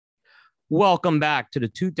Welcome back to the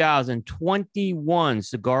 2021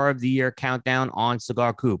 Cigar of the Year countdown on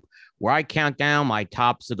Cigar Coop, where I count down my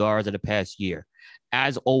top cigars of the past year.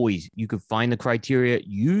 As always, you can find the criteria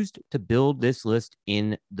used to build this list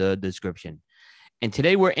in the description. And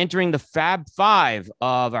today we're entering the Fab Five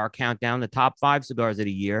of our countdown, the top five cigars of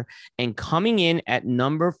the year. And coming in at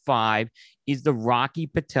number five is the Rocky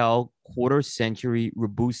Patel Quarter Century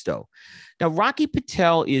Robusto. Now, Rocky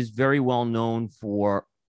Patel is very well known for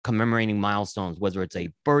commemorating milestones, whether it's a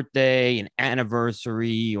birthday, an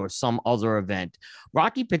anniversary, or some other event.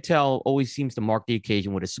 Rocky Patel always seems to mark the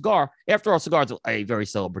occasion with a cigar. After all, cigars are a very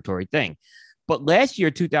celebratory thing. But last year,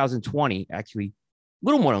 2020, actually a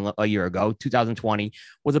little more than a year ago, 2020,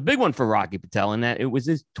 was a big one for Rocky Patel in that it was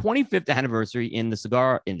his 25th anniversary in the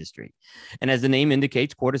cigar industry. And as the name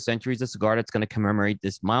indicates, Quarter Century is a cigar that's going to commemorate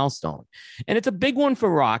this milestone. And it's a big one for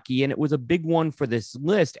Rocky, and it was a big one for this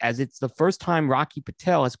list as it's the first time Rocky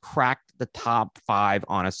Patel has cracked the top five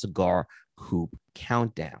on a Cigar Coop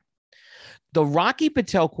countdown. The Rocky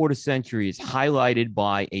Patel Quarter Century is highlighted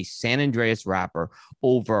by a San Andreas wrapper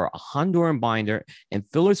over a Honduran binder and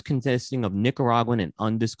fillers consisting of Nicaraguan and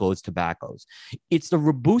undisclosed tobaccos. It's the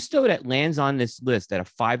Robusto that lands on this list at a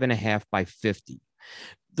 5.5 by 50.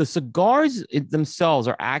 The cigars themselves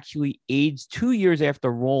are actually aged 2 years after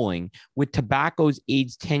rolling, with tobaccos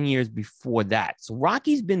aged 10 years before that. So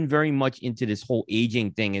Rocky's been very much into this whole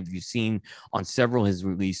aging thing, as you've seen on several of his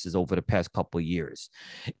releases over the past couple of years.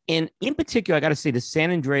 And in particular, I got to say the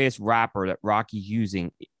San Andreas wrapper that Rocky's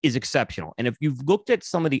using is exceptional. And if you've looked at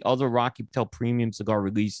some of the other Rocky Patel premium cigar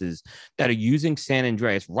releases that are using San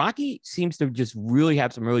Andreas, Rocky seems to just really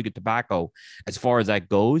have some really good tobacco as far as that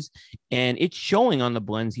goes. And it's showing on the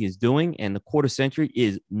blends he is doing. And the Quarter Century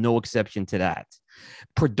is no exception to that.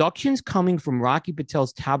 Production's coming from Rocky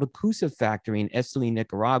Patel's Tabacusa factory in Esteli,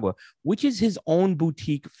 Nicaragua, which is his own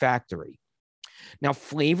boutique factory. Now,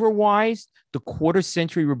 flavor-wise, the Quarter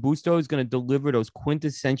Century Robusto is going to deliver those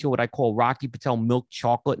quintessential, what I call Rocky Patel milk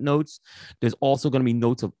chocolate notes. There's also going to be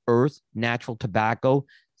notes of earth, natural tobacco,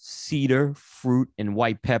 cedar, fruit, and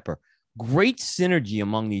white pepper. Great synergy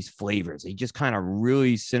among these flavors. They just kind of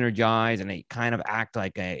really synergize and they kind of act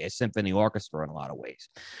like a symphony orchestra in a lot of ways.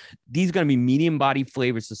 These are going to be medium body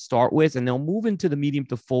flavors to start with, and they'll move into the medium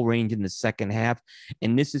to full range in the second half.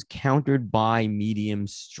 And this is countered by medium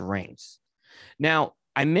strengths. Now,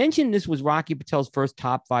 I mentioned this was Rocky Patel's first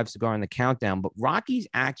top five cigar in the countdown, but Rocky's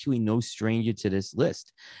actually no stranger to this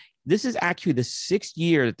list. This is actually the sixth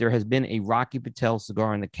year that there has been a Rocky Patel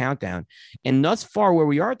cigar in the countdown. And thus far, where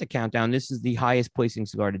we are at the countdown, this is the highest placing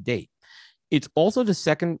cigar to date. It's also the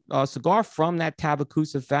second cigar from that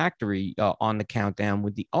Tabacusa factory on the countdown,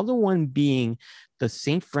 with the other one being the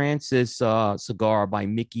St. Francis cigar by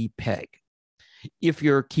Mickey Peg. If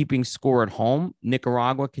you're keeping score at home,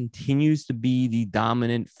 Nicaragua continues to be the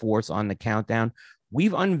dominant force on the countdown.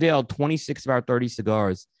 We've unveiled 26 of our 30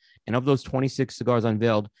 cigars. And of those 26 cigars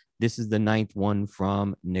unveiled, this is the ninth one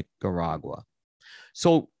from Nicaragua.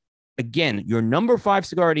 So again, your number five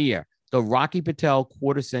cigar of the year, the Rocky Patel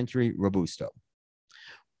Quarter Century Robusto.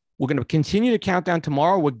 We're going to continue the countdown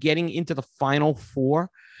tomorrow. We're getting into the final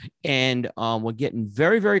four, and we're getting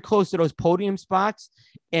very, very close to those podium spots.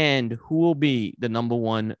 And who will be the number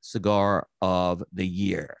one cigar of the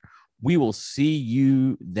year? We will see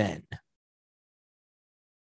you then.